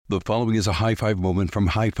The following is a high-five moment from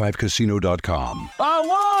highfivecasino.com. I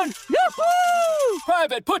won! Yahoo!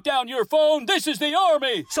 Private, put down your phone. This is the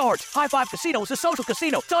Army. Sarge, High Five Casino is a social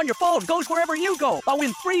casino. It's on your phone. Goes wherever you go. I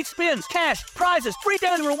win free spins, cash, prizes, free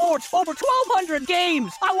daily rewards, over 1,200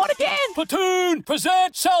 games. I won again. Platoon,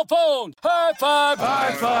 present cell phone. High Five.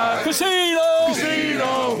 High Five. Casino.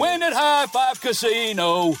 Casino. Win at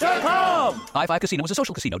highfivecasino.com. High Five Casino is a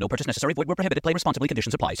social casino. No purchase necessary. Void where prohibited. Play responsibly.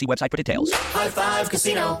 Conditions apply. See website for details. High Five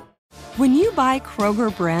Casino. When you buy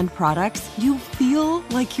Kroger brand products, you feel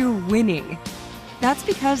like you're winning. That's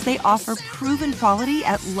because they offer proven quality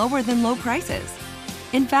at lower than low prices.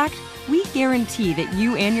 In fact, we guarantee that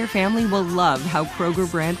you and your family will love how Kroger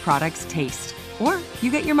brand products taste, or you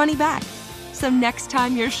get your money back. So next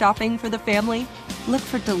time you're shopping for the family, look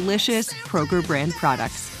for delicious Kroger brand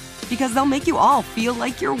products, because they'll make you all feel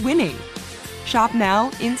like you're winning. Shop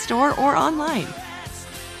now, in-store, or online.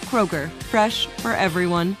 Kroger, fresh for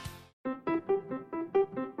everyone.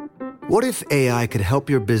 What if AI could help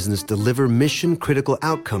your business deliver mission-critical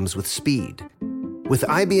outcomes with speed? With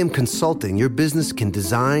IBM Consulting, your business can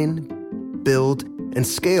design, build, and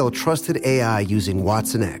scale trusted AI using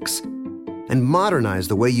Watson X, and modernize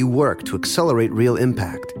the way you work to accelerate real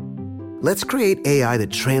impact. Let's create AI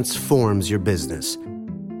that transforms your business.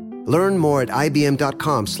 Learn more at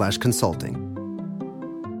ibm.com/consulting.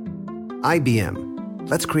 IBM.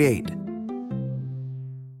 Let's create.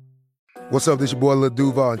 What's up, this your boy Lil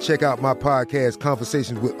Duval, and check out my podcast,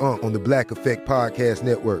 Conversations with Unc, on the Black Effect Podcast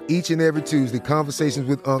Network. Each and every Tuesday, Conversations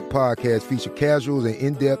with Unc podcast feature casuals and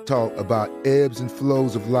in-depth talk about ebbs and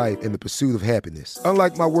flows of life and the pursuit of happiness.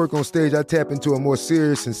 Unlike my work on stage, I tap into a more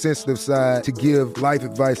serious and sensitive side to give life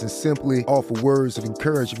advice and simply offer words of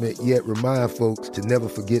encouragement, yet remind folks to never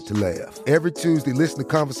forget to laugh. Every Tuesday, listen to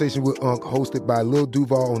Conversation with Unc, hosted by Lil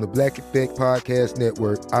Duval on the Black Effect Podcast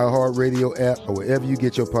Network, iHeartRadio app, or wherever you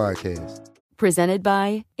get your podcasts. Presented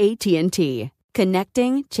by AT&T.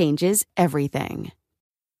 Connecting changes everything.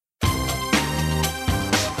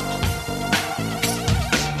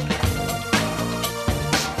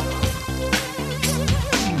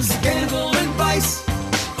 Scandal and vice,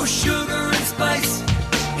 or sugar and spice.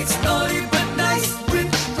 It's naughty but nice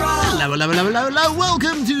with Rob. Hello.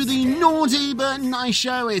 Welcome to the Naughty But Nice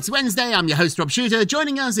Show. It's Wednesday. I'm your host, Rob Shooter.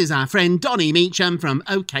 Joining us is our friend Donnie Meacham from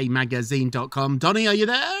OKMagazine.com. Donnie, are you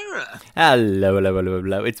there? Hello.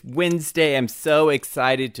 It's Wednesday. I'm so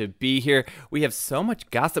excited to be here. We have so much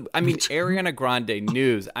gossip. I mean, Ariana Grande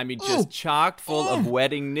news. I mean, just chocked full of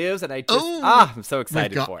wedding news. And I'm so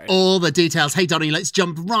excited for it. All the details. Hey, Donnie, let's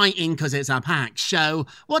jump right in because it's our packed show.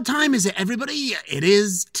 What time is it, everybody? It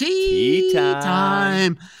is tea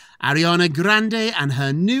time. Ariana Grande and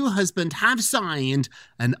her new husband have signed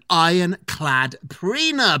an ironclad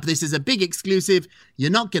prenup. This is a big exclusive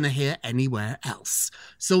you're not going to hear anywhere else.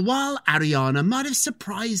 So while Ariana might have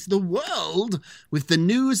surprised the world with the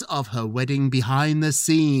news of her wedding behind the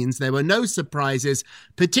scenes, there were no surprises,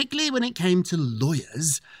 particularly when it came to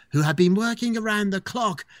lawyers who had been working around the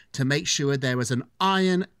clock to make sure there was an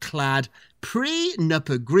ironclad prenup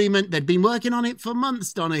agreement. They'd been working on it for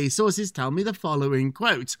months, Donnie. Sources tell me the following,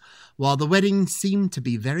 quote, "While the wedding seemed to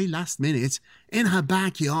be very last minute, in her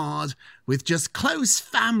backyard, with just close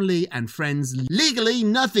family and friends, legally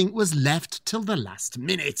nothing was left till the last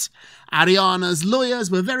minute. Ariana's lawyers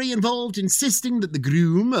were very involved, insisting that the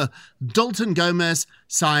groom, Dalton Gomez,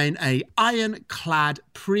 sign a ironclad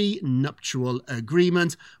prenuptial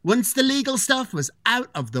agreement. Once the legal stuff was out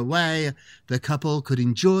of the way, the couple could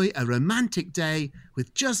enjoy a romantic day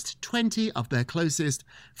with just 20 of their closest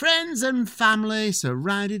friends and family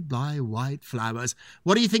surrounded by white flowers."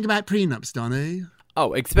 What do you think about prenups, Donnie?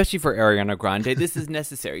 Oh, especially for Ariana Grande, this is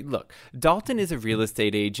necessary. Look, Dalton is a real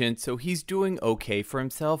estate agent, so he's doing okay for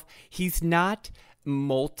himself. He's not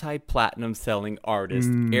multi-platinum selling artist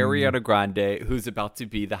Ariana Grande, who's about to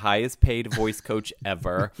be the highest paid voice coach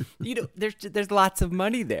ever. You know, there's lots of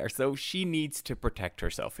money there, so she needs to protect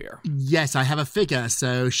herself here. Yes, I have a figure.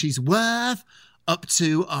 So she's worth up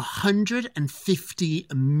to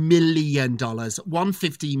 $150 million.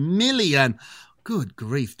 $150 million. Good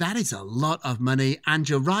grief, that is a lot of money. And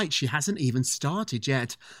you're right, she hasn't even started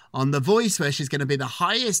yet on The Voice, where she's going to be the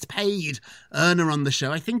highest paid earner on the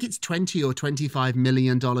show. I think it's $20 or $25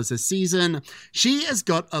 million a season. She has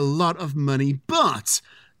got a lot of money, but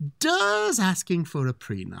does asking for a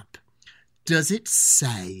prenup, does it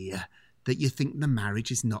say that you think the marriage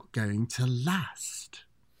is not going to last?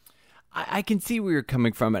 I can see where you're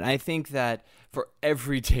coming from, and I think that for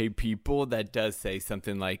everyday people, that does say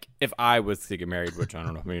something like, if I was to get married, which I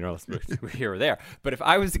don't know, here or there, but if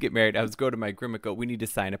I was to get married, I was go to my grandma and go, we need to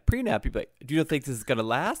sign a prenup. He'd be like, do you think this is going to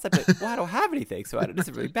last? I'd be like, well, I don't have anything, so it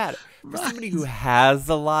doesn't really matter. For somebody who has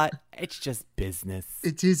a lot, it's just business.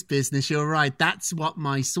 It is business, you're right. That's what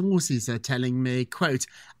my sources are telling me. Quote,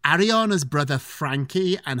 Ariana's brother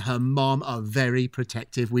Frankie and her mom are very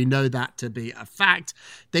protective. We know that to be a fact.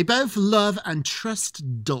 They both love and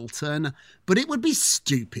trust Dalton, but it would be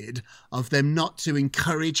stupid of them not to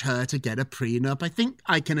encourage her to get a prenup. I think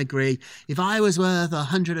I can agree. If I was worth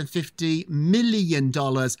 $150 million,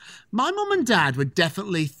 my mom and dad would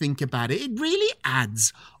definitely think about it. It really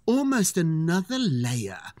adds almost another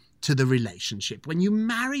layer to the relationship. When you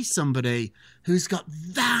marry somebody who's got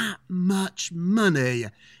that much money,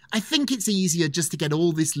 I think it's easier just to get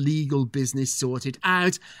all this legal business sorted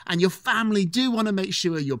out, and your family do want to make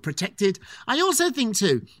sure you're protected. I also think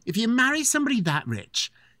too, if you marry somebody that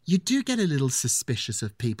rich, you do get a little suspicious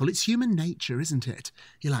of people. It's human nature, isn't it?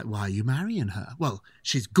 You're like, why are you marrying her? Well,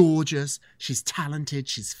 she's gorgeous, she's talented,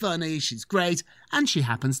 she's funny, she's great, and she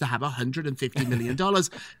happens to have $150 million.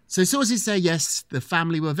 So sources say, yes, the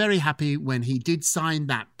family were very happy when he did sign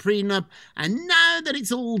that prenup, and now that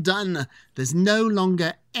it's all done, there's no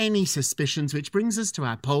longer any suspicions, which brings us to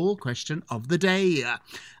our poll question of the day.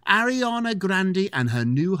 Ariana Grande and her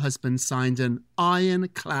new husband signed an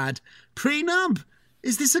ironclad prenup.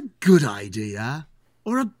 Is this a good idea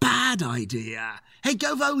or a bad idea? Hey,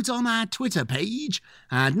 go vote on our Twitter page,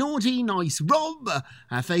 Naughty Nice Rob.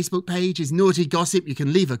 Our Facebook page is Naughty Gossip. You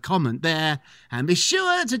can leave a comment there. And be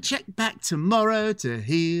sure to check back tomorrow to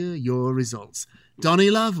hear your results. Donnie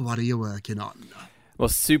Love, what are you working on? Well,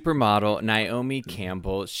 supermodel Naomi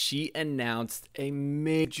Campbell, she announced a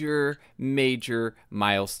major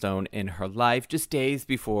milestone in her life just days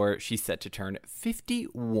before she's set to turn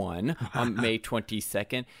 51 on May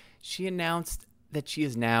 22nd. She announced that she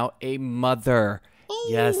is now a mother. Ooh.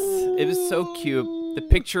 Yes, it was so cute. The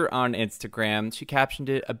picture on Instagram, she captioned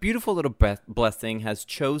it, "A beautiful little blessing has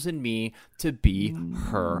chosen me to be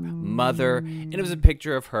her mother." And it was a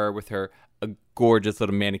picture of her with her gorgeous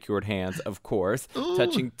little manicured hands, of course,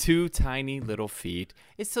 touching two tiny little feet.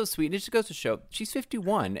 It's so sweet. And it just goes to show she's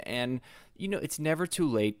 51, and, you know, it's never too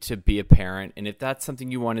late to be a parent. And if that's something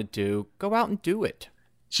you want to do, go out and do it.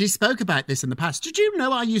 She spoke about this in the past. Did you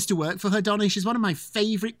know I used to work for her, Donnie? She's one of my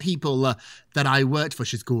favourite people that I worked for.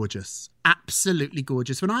 She's gorgeous. Absolutely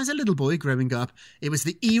gorgeous. When I was a little boy growing up, it was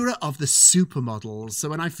the era of the supermodels. So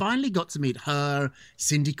when I finally got to meet her,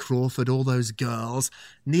 Cindy Crawford, all those girls,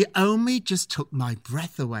 Naomi just took my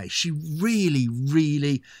breath away. She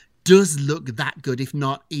really does look that good, if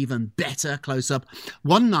not even better, close up.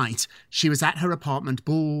 One night, she was at her apartment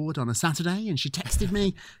bored on a Saturday, and she texted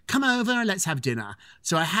me, "Come over, let's have dinner."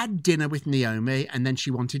 So I had dinner with Naomi, and then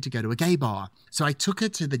she wanted to go to a gay bar. So I took her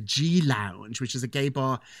to the G Lounge, which is a gay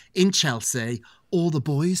bar in Chelsea. All the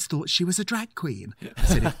boys thought she was a drag queen. I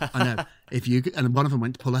said, and one of them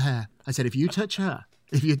went to pull her hair. I said, if you touch her,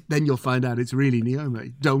 then you'll find out it's really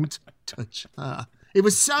Naomi. Don't touch her. It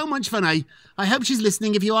was so much fun. I hope she's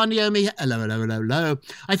listening. If you are, Naomi, hello.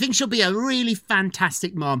 I think she'll be a really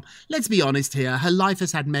fantastic mom. Let's be honest here. Her life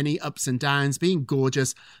has had many ups and downs. Being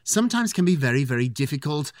gorgeous sometimes can be very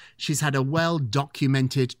difficult. She's had a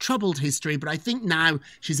well-documented, troubled history, but I think now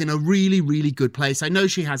she's in a really good place. I know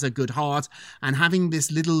she has a good heart, and having this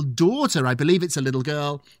little daughter, I believe it's a little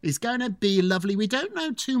girl, is going to be lovely. We don't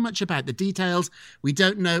know too much about the details. We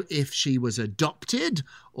don't know if she was adopted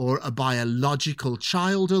or a biological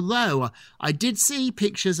child, although I did see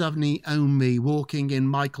pictures of Naomi walking in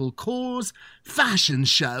Michael Kors' fashion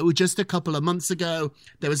show just a couple of months ago.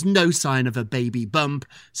 There was no sign of a baby bump,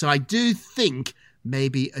 so I do think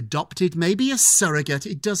maybe adopted, maybe a surrogate,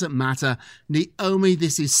 it doesn't matter. Naomi,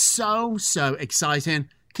 this is so exciting.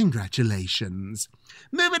 Congratulations.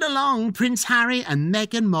 Moving along, Prince Harry and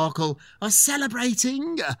Meghan Markle are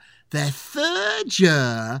celebrating their 3rd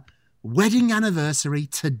year wedding anniversary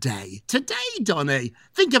today. Today, Donnie.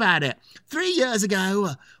 Think about it. 3 years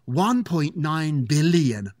ago, 1.9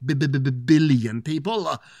 billion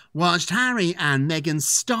people watched Harry and Meghan's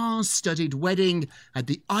star-studded wedding at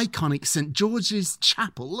the iconic St. George's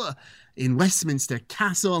Chapel in Westminster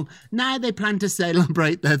Castle. Now they plan to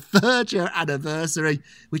celebrate their 3rd year anniversary,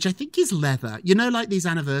 which I think is leather. You know, like these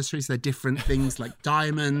anniversaries, they're different things like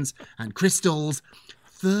diamonds and crystals.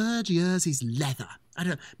 3rd years is leather. I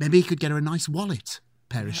don't know, maybe he could get her a nice wallet.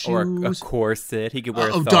 pair of Or shoes. a corset. He could wear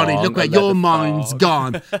a thong. Donnie, look where a your leather mind's thong.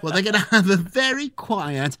 gone. Well, they're going to have a very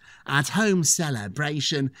quiet at-home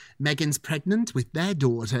celebration. Meghan's pregnant with their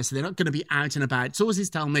daughter, so they're not going to be out and about. Sources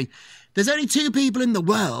tell me there's only 2 people in the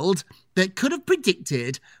world that could have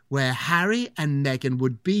predicted where Harry and Meghan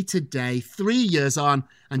would be today, 3 years on.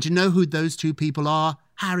 And you know who those 2 people are?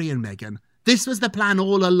 Harry and Meghan. This was the plan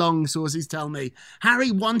all along, sources tell me.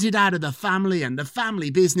 Harry wanted out of the family and the family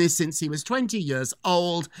business since he was 20 years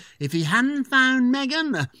old. If he hadn't found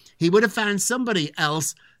Meghan, he would have found somebody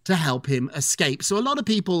else to help him escape. So a lot of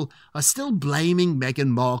people are still blaming Meghan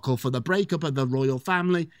Markle for the breakup of the royal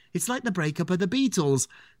family. It's like the breakup of the Beatles.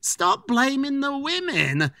 Stop blaming the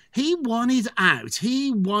women. He wanted out.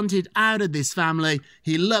 He wanted out of this family.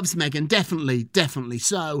 He loves Meghan, definitely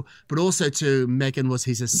so. But also too, Meghan was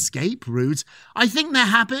his escape route. I think they're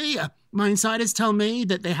happy. My insiders tell me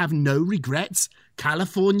that they have no regrets.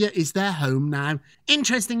 California is their home now.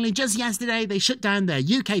 Interestingly, just yesterday, they shut down their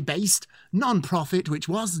UK-based non-profit, which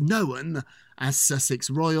was known as Sussex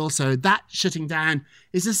Royal. So that shutting down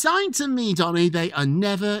is a sign to me, Donnie, they are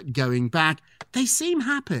never going back. They seem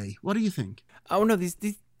happy. What do you think? Oh, no, these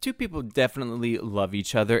 2 people definitely love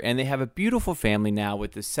each other, and they have a beautiful family now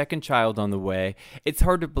with the second child on the way. It's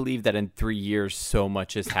hard to believe that in 3 years so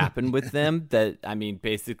much has happened with them that, I mean,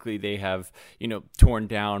 basically they have, torn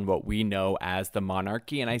down what we know as the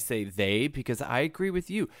monarchy. And I say they because I agree with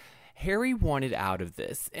you. Harry wanted out of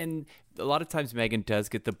this, and a lot of times Meghan does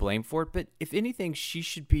get the blame for it, but if anything, she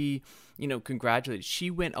should be, congratulated. She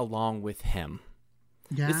went along with him.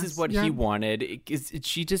 This is what he wanted.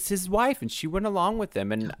 She just his wife, and she went along with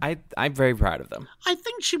him, and I'm very proud of them. I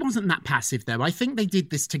think she wasn't that passive, though. I think they did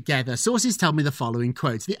this together. Sources tell me the following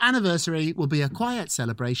quote. The anniversary will be a quiet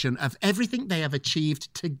celebration of everything they have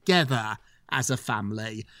achieved together as a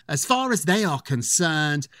family. As far as they are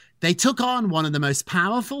concerned, they took on one of the most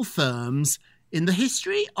powerful firms in the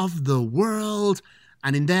history of the world.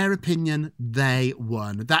 And in their opinion, they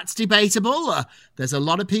won. That's debatable. There's a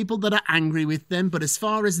lot of people that are angry with them. But as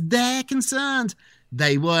far as they're concerned,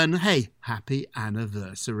 they won. Hey, happy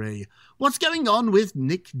anniversary. What's going on with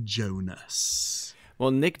Nick Jonas? Well,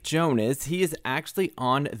 Nick Jonas, he is actually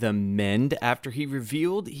on the mend after he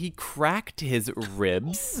revealed he cracked his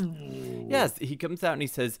ribs. Yes, he comes out and he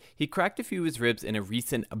says he cracked a few of his ribs in a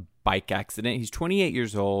recent bike accident. He's 28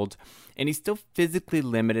 years old, and he's still physically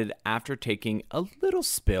limited after taking a little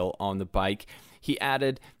spill on the bike. He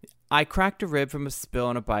added, I cracked a rib from a spill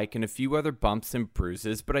on a bike and a few other bumps and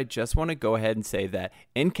bruises, but I just want to go ahead and say that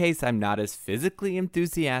in case I'm not as physically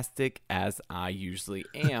enthusiastic as I usually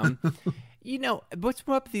am. What's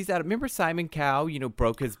up with these? Remember Simon Cowell,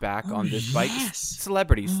 broke his back on this bike?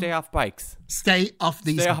 Celebrities, stay off bikes. Stay off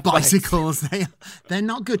these bicycles. They're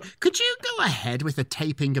not good. Could you go ahead with a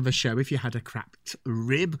taping of a show if you had a cracked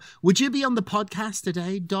rib? Would you be on the podcast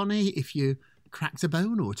today, Donnie, if you cracked a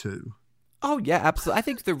bone or 2? Oh, yeah, absolutely. I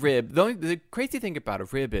think the rib, the crazy thing about a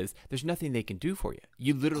rib is there's nothing they can do for you.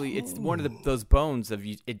 You literally, it's one of those bones of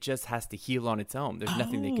you, it just has to heal on its own. There's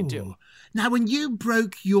nothing they can do. Now, when you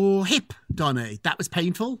broke your hip, Donnie, that was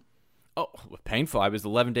painful? Oh, painful. I was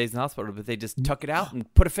 11 days in the hospital, but they just took it out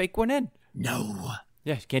and put a fake one in. No.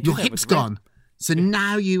 Yeah, you can't do your that. Your hip's gone. So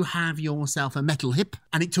now you have yourself a metal hip,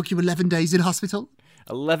 and it took you 11 days in hospital?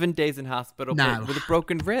 11 days in hospital. Now, with a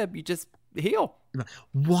broken rib, you just heal.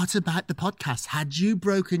 What about the podcast? Had you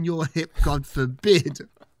broken your hip, God forbid,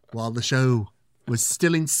 while the show was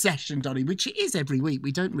still in session, Donnie, which it is every week.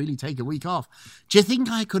 We don't really take a week off. Do you think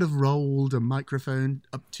I could have rolled a microphone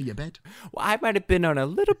up to your bed? Well, I might have been on a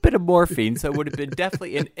little bit of morphine, so it would have been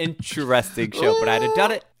definitely an interesting show. But I'd have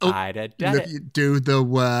done it. I'd have done it. You do the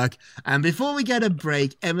work. And before we get a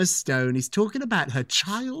break, Emma Stone is talking about her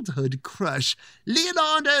childhood crush,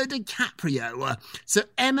 Leonardo DiCaprio. So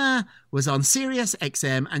Emma was on Sirius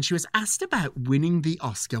XM and she was asked about winning the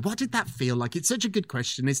Oscar. What did that feel like? It's such a good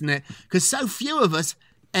question, isn't it? Because so few of us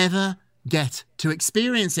ever get to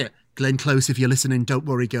experience it. Glenn Close, if you're listening, don't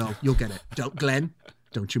worry, girl. You'll get it.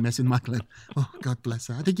 Don't you mess with my Glenn. Oh, God bless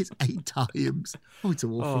her. I think it's 8 times. Oh, it's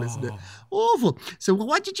awful, isn't it? Awful. So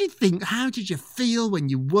what did you think? How did you feel when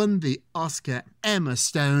you won the Oscar, Emma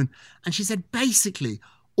Stone? And she said, basically,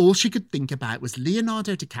 all she could think about was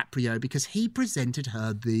Leonardo DiCaprio because he presented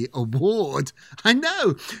her the award. I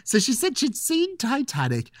know. So she said she'd seen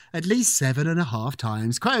Titanic at least 7.5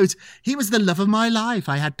 times. Quote, he was the love of my life.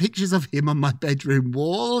 I had pictures of him on my bedroom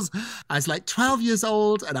walls. I was like 12 years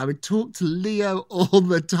old and I would talk to Leo all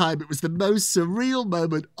the time. It was the most surreal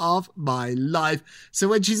moment of my life. So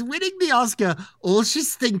when she's winning the Oscar, all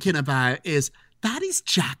she's thinking about is, that is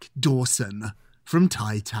Jack Dawson. from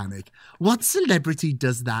Titanic. What celebrity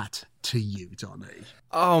does that to you, Donny?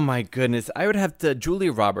 Oh my goodness. I would have to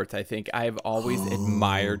Julia Roberts, I think. I've always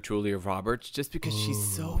admired Julia Roberts just because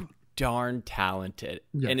she's so darn talented.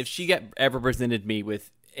 Yes. And if she ever presented me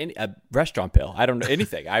with a restaurant bill, I don't know,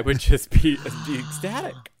 anything, I would just be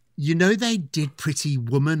ecstatic. You know, they did Pretty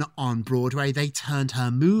Woman on Broadway. They turned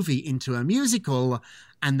her movie into a musical.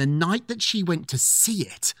 And the night that she went to see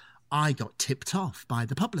it, I got tipped off by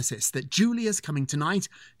the publicist that Julia's coming tonight.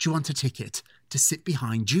 Do you want a ticket to sit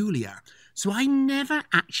behind Julia? So I never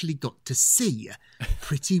actually got to see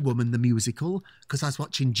Pretty Woman the musical because I was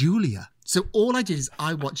watching Julia. So all I did is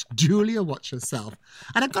I watched Julia watch herself.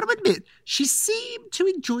 And I've got to admit, she seemed to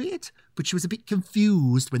enjoy it, but she was a bit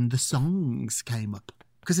confused when the songs came up.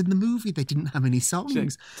 Because in the movie, they didn't have any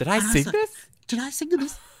songs. Did I sing this? Did I sing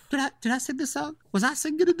this? Did I sing the song? Was I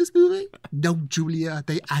singing in this movie? No, Julia,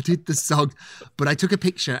 they added the song. But I took a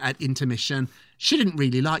picture at intermission. She didn't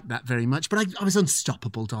really like that very much, but I was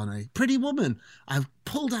unstoppable, Donny. Pretty Woman. I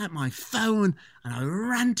pulled out my phone and I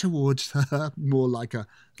ran towards her, more like a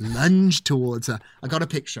lunge towards her. I got a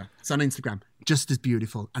picture. It's on Instagram. Just as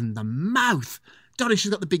beautiful. And the mouth. Donny,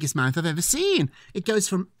 she's got the biggest mouth I've ever seen. It goes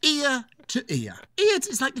from ear to ear.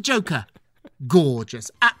 It's like the Joker.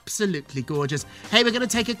 Gorgeous. Absolutely gorgeous. Hey, we're going to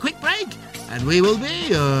take a quick break and we will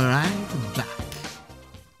be right back.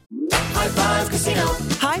 High Five Casino.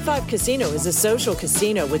 High Five Casino is a social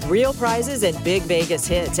casino with real prizes and big Vegas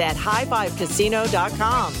hits at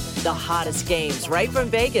highfivecasino.com. The hottest games right from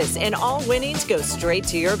Vegas, and all winnings go straight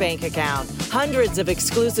to your bank account. Hundreds of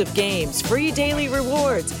exclusive games, free daily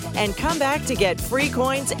rewards, and come back to get free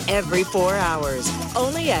coins every 4 hours.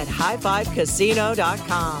 Only at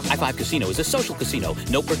highfivecasino.com. High Five Casino is a social casino.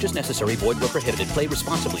 No purchase necessary. Void where prohibited. Play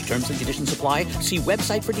responsibly. Terms and conditions apply. See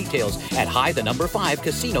website for details at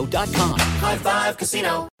high5casino.com. High Five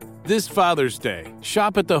Casino. This Father's Day,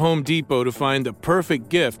 shop at the Home Depot to find the perfect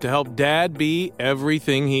gift to help Dad be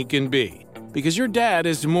everything he can be. Because your dad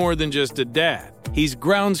is more than just a dad. He's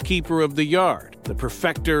groundskeeper of the yard, the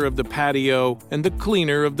perfecter of the patio, and the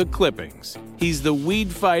cleaner of the clippings. He's the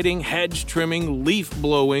weed-fighting, hedge-trimming,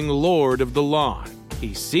 leaf-blowing lord of the lawn.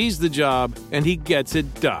 He sees the job, and he gets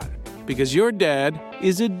it done. Because your dad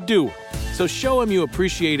is a doer. So show him you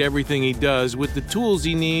appreciate everything he does with the tools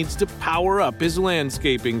he needs to power up his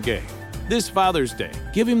landscaping game. This Father's Day,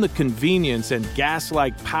 give him the convenience and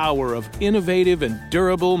gas-like power of innovative and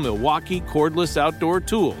durable Milwaukee cordless outdoor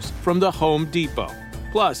tools from the Home Depot.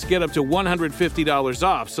 Plus, get up to $150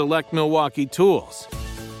 off select Milwaukee tools.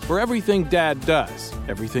 For everything Dad does,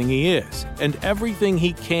 everything he is, and everything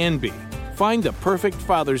he can be, find the perfect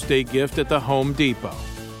Father's Day gift at the Home Depot.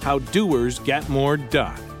 How doers get more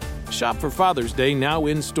done. Shop for Father's Day now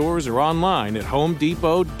in stores or online at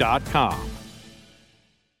homedepot.com.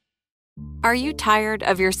 Are you tired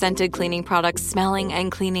of your scented cleaning products smelling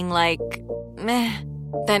and cleaning like meh?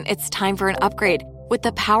 Then it's time for an upgrade with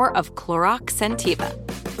the power of Clorox Scentiva.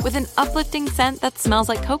 With an uplifting scent that smells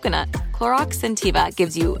like coconut, Clorox Scentiva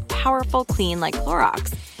gives you powerful clean like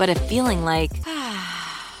Clorox, but a feeling like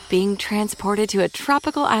being transported to a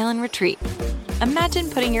tropical island retreat. Imagine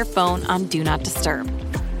putting your phone on Do Not Disturb,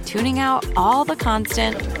 tuning out all the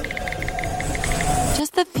constant,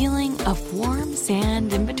 just the feeling of warm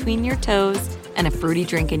sand in between your toes and a fruity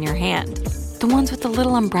drink in your hand. The ones with the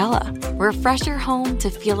little umbrella. Refresh your home to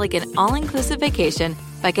feel like an all-inclusive vacation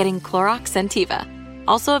by getting Clorox Scentiva.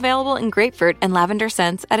 Also available in grapefruit and lavender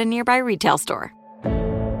scents at a nearby retail store.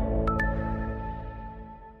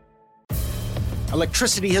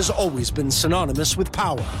 Electricity has always been synonymous with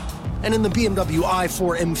power. And in the BMW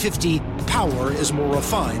i4 M50, power is more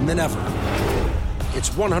refined than ever. It's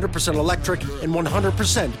 100% electric and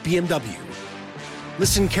 100% BMW.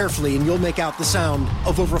 Listen carefully and you'll make out the sound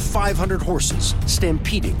of over 500 horses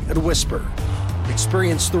stampeding at a whisper.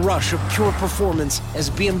 Experience the rush of pure performance as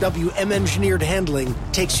BMW M-engineered handling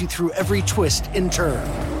takes you through every twist and turn.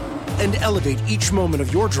 And elevate each moment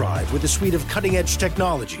of your drive with a suite of cutting-edge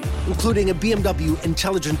technology, including a BMW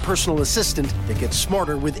intelligent personal assistant that gets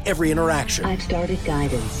smarter with every interaction. I've started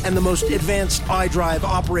guidance. And the most advanced iDrive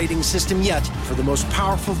operating system yet for the most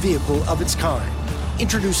powerful vehicle of its kind.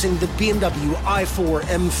 Introducing the BMW i4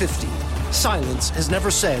 M50. Silence has never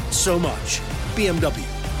said so much. BMW,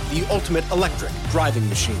 the ultimate electric driving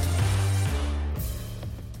machine.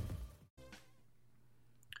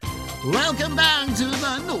 Welcome back to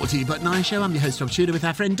the Naughty But Nice Show. I'm your host, Rob Tudor, with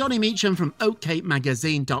our friend Donny Meacham from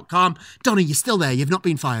OakCapeMagazine.com. Donny, you're still there. You've not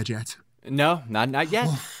been fired yet. No, not yet.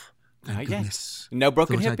 Oh, thank goodness. Yet. No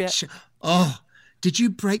broken hip yet. Did you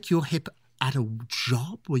break your hip at a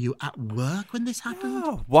job? Were you at work when this happened?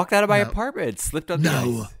 No, walked out of my apartment, slipped on the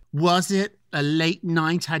ice. Was it a late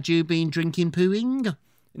night? Had you been drinking pooing?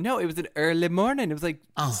 No, it was an early morning. It was like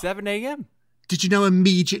 7 a.m. Did you know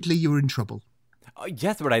immediately you were in trouble? Oh,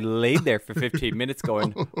 yes, but I laid there for 15 minutes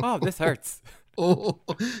going, oh, this hurts. Oh,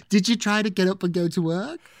 did you try to get up and go to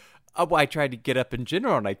work? Oh, well, I tried to get up in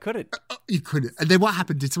general and I couldn't. You couldn't. And then what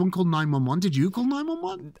happened? Did someone call 911? Did you call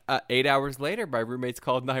 911? 8 hours later, my roommates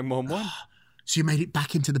called 911. So you made it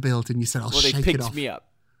back into the building. You said, I'll shake it off. They picked me up.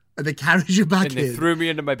 And they carried you back in. And they threw me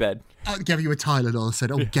into my bed. Gave you a Tylenol and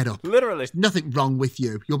said, get up. Literally. There's nothing wrong with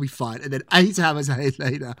you. You'll be fine. And then 8 hours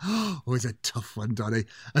later, it's a tough one, Donny.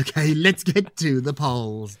 Okay, let's get to the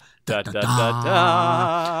polls. Da, da, da, da,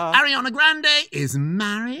 da. Ariana Grande is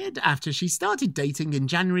married after she started dating in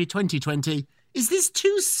January 2020. Is this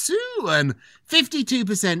too soon?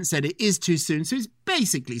 52% said it is too soon, so it's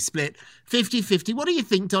basically split 50-50. What do you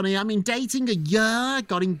think, Donny? I mean, dating a year,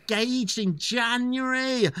 got engaged in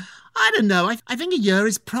January. I don't know. I think a year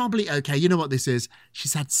is probably okay. You know what this is?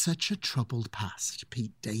 She's had such a troubled past,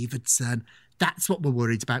 Pete Davidson. That's what we're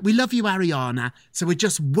worried about. We love you, Ariana, so we're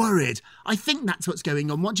just worried. I think that's what's going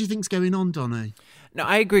on. What do you think's going on, Donny? No,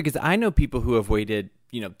 I agree, because I know people who have waited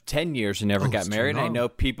 10 years and never got married. I know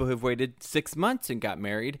people who've waited 6 months and got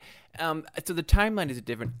married. So the timeline is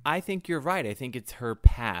different. I think you're right. I think it's her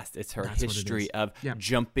past. It's her history of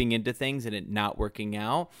jumping into things and it not working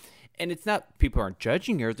out. And it's not, people aren't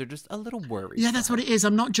judging her. They're just a little worried. Yeah, that's what it is.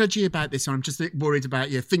 I'm not judgy about this one. I'm just worried about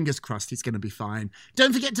you. Fingers crossed it's going to be fine.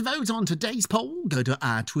 Don't forget to vote on today's poll. Go to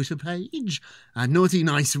our Twitter page, Naughty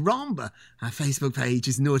Nice Romp. Our Facebook page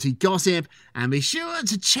is Naughty Gossip. And be sure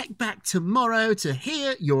to check back tomorrow to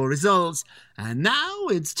hear your results. And now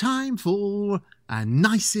it's time for our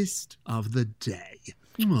Nicest of the Day.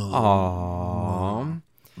 Aww.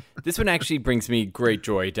 This one actually brings me great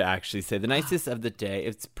joy to actually say the nicest of the day.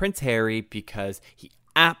 It's Prince Harry, because he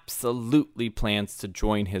absolutely plans to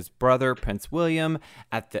join his brother, Prince William,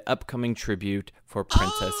 at the upcoming tribute for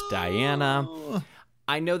Princess Diana.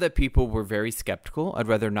 I know that people were very skeptical of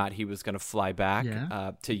whether or not he was going to fly back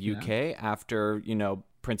to UK after,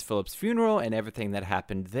 Prince Philip's funeral and everything that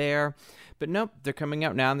happened there. But nope, they're coming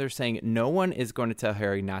out now and they're saying no one is going to tell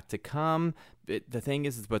Harry not to come. But the thing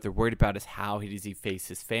is what they're worried about is how does he face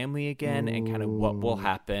his family again and kind of what will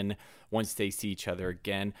happen once they see each other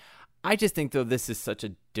again. I just think, though, this is such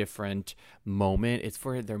a different moment. It's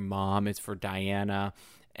for their mom. It's for Diana.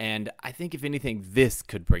 And I think, if anything, this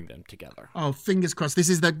could bring them together. Oh, fingers crossed. This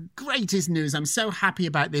is the greatest news. I'm so happy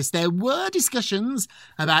about this. There were discussions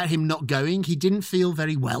about him not going. He didn't feel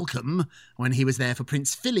very welcome when he was there for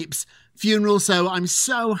Prince Philip's funeral. So I'm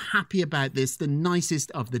so happy about this. The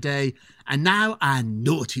nicest of the day. And now our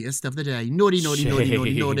naughtiest of the day. Naughty, naughty, naughty,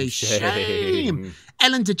 naughty, naughty. Shame.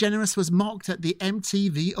 Ellen DeGeneres was mocked at the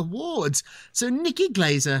MTV Awards. So Nikki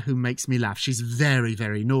Glaser, who makes me laugh, she's very,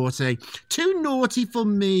 very naughty. Too naughty for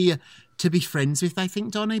me to be friends with, I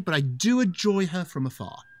think, Donny, but I do enjoy her from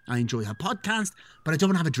afar. I enjoy her podcast, but I don't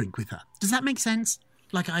want to have a drink with her. Does that make sense?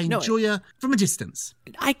 Like, I enjoy her from a distance.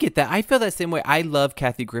 I get that. I feel that same way. I love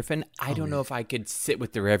Kathy Griffin. I don't know if I could sit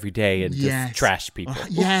with her every day and just trash people.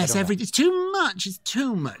 It's too much. It's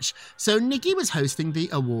too much. So Nikki was hosting the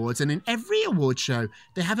awards, and in every award show,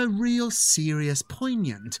 they have a real serious,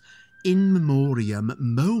 poignant in memoriam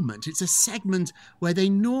moment. It's a segment where they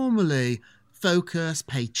normally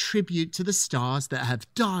pay tribute to the stars that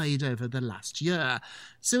have died over the last year.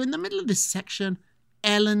 So in the middle of this section,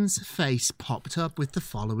 Ellen's face popped up with the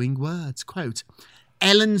following words, quote,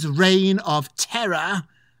 Ellen's reign of terror,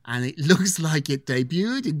 and it looks like it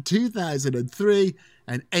debuted in 2003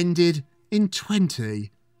 and ended in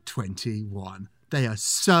 2021. They are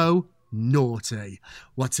so naughty.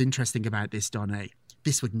 What's interesting about this, Donny,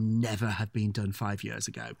 this would never have been done 5 years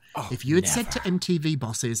ago. If you had said to MTV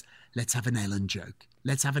bosses, let's have an Ellen joke,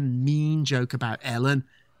 let's have a mean joke about Ellen,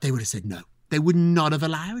 they would have said no. They would not have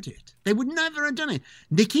allowed it. They would never have done it.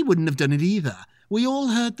 Nikki wouldn't have done it either. We all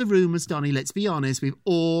heard the rumours, Donny, let's be honest. We've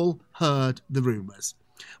all heard the rumours.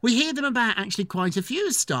 We hear them about actually quite a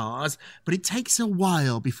few stars, but it takes a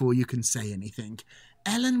while before you can say anything.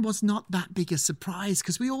 Ellen was not that big a surprise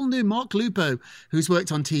because we all knew Mark Lupo, who's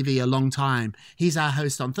worked on TV a long time. He's our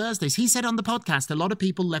host on Thursdays. He said on the podcast a lot of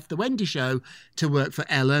people left The Wendy Show to work for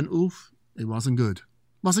Ellen. Oof, it wasn't good.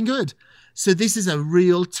 Wasn't good. So this is a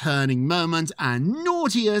real turning moment and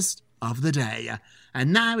naughtiest of the day.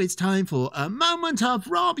 And now it's time for a moment of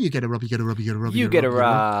Rob. You get a Rob, you get a Rob, you get a Rob. You get a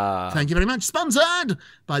Rob. Thank you very much. Sponsored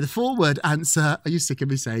by the 4-word answer. Are you sick of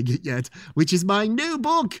me saying it yet? Which is my new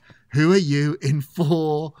book. Who are you in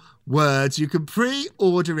 4 words. You can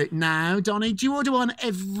pre-order it now, Donnie. Do you order one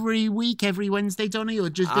every week, every Wednesday, Donnie, or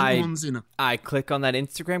just the ones, I click on that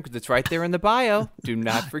Instagram because it's right there in the bio. Do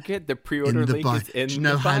not forget the pre-order link is in the bio. Do you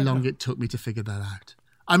know how long it took me to figure that out?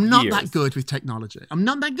 I'm not that good with technology. I'm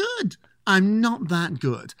not that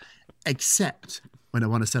good. Except when I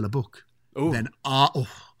want to sell a book. Ooh. Then I'll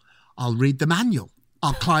read the manual.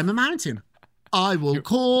 I'll climb a mountain. I will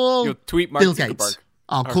call You'll tweet Mark Bill Zuckerberg. Gates.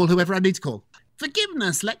 I'll call whoever I need to call.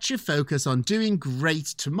 Forgiveness lets you focus on doing great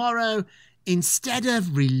tomorrow instead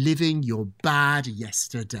of reliving your bad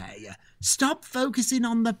yesterday. Stop focusing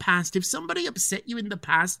on the past. If somebody upset you in the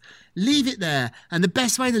past, leave it there. And the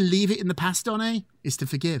best way to leave it in the past, Donnie, is to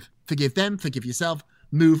forgive. Forgive them, forgive yourself,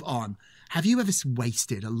 move on. Have you ever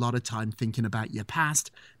wasted a lot of time thinking about your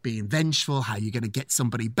past, being vengeful, how you're going to get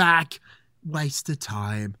somebody back? Waste of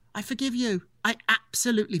time. I forgive you. I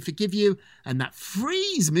absolutely forgive you. And that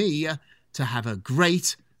frees me to have a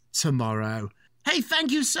great tomorrow. Hey,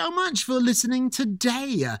 thank you so much for listening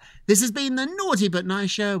today. This has been the Naughty But Nice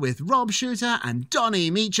Show with Rob Shooter and Donnie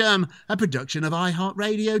Meacham, a production of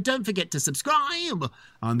iHeartRadio. Don't forget to subscribe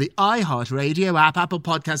on the iHeartRadio app, Apple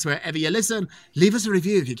Podcasts, wherever you listen. Leave us a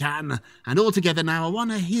review if you can. And all together now, I want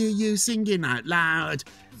to hear you singing out loud.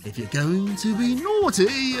 If you're going to be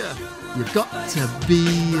naughty, you've got to be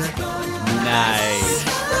nice.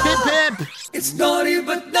 Hip hip! It's Naughty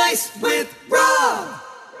But Nice with Rob!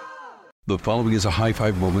 The following is a high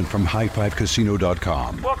five moment from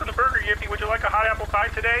highfivecasino.com. Welcome to Burger Yippee. Would you like a hot apple pie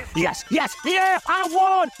today? Yes, yeah, I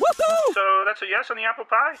won! Woohoo! So that's a yes on the apple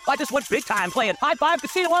pie? I just went big time playing High Five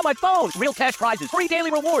Casino on my phone. Real cash prizes, free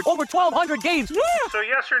daily rewards, over 1,200 games. Yeah! So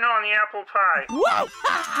yes or no on the apple pie? Whoa!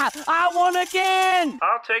 I won again!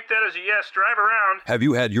 I'll take that as a yes. Drive around. Have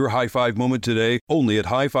you had your high five moment today? Only at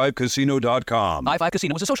highfivecasino.com. High Five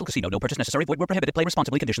Casino is a social casino. No purchase necessary. Void where prohibited. Play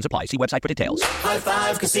responsibly. Conditions apply. See website for details. High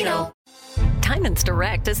Five Casino. Diamonds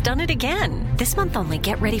Direct has done it again. This month only,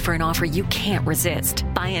 get ready for an offer you can't resist.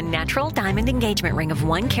 Buy a natural diamond engagement ring of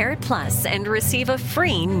 1 carat plus and receive a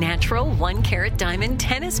free natural 1 carat diamond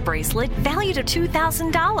tennis bracelet valued at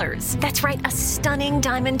 $2,000. That's right, a stunning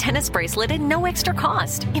diamond tennis bracelet at no extra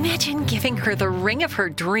cost. Imagine giving her the ring of her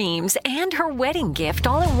dreams and her wedding gift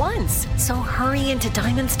all at once. So hurry into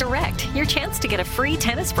Diamonds Direct. Your chance to get a free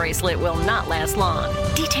tennis bracelet will not last long.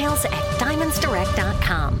 Details at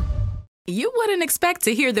diamondsdirect.com. You wouldn't expect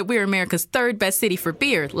to hear that we're America's 3rd best city for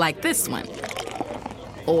beer like this one.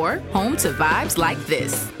 Or home to vibes like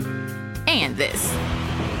this. And this.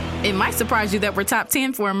 It might surprise you that we're top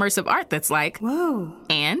 10 for immersive art that's like, whoa.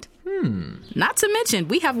 And, not to mention,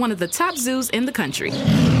 we have one of the top zoos in the country.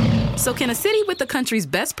 So can a city with the country's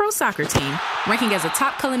best pro soccer team, ranking as a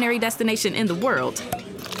top culinary destination in the world,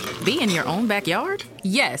 be in your own backyard?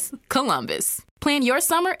 Yes, Columbus. Plan your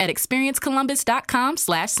summer at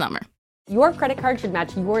experiencecolumbus.com/summer. Your credit card should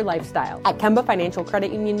match your lifestyle. At Kemba Financial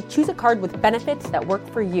Credit Union, choose a card with benefits that work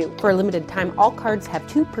for you. For a limited time, all cards have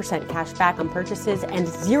 2% cash back on purchases and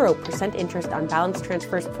 0% interest on balance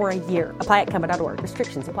transfers for a year. Apply at Kemba.org.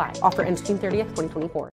 Restrictions apply. Offer ends June 30th, 2024.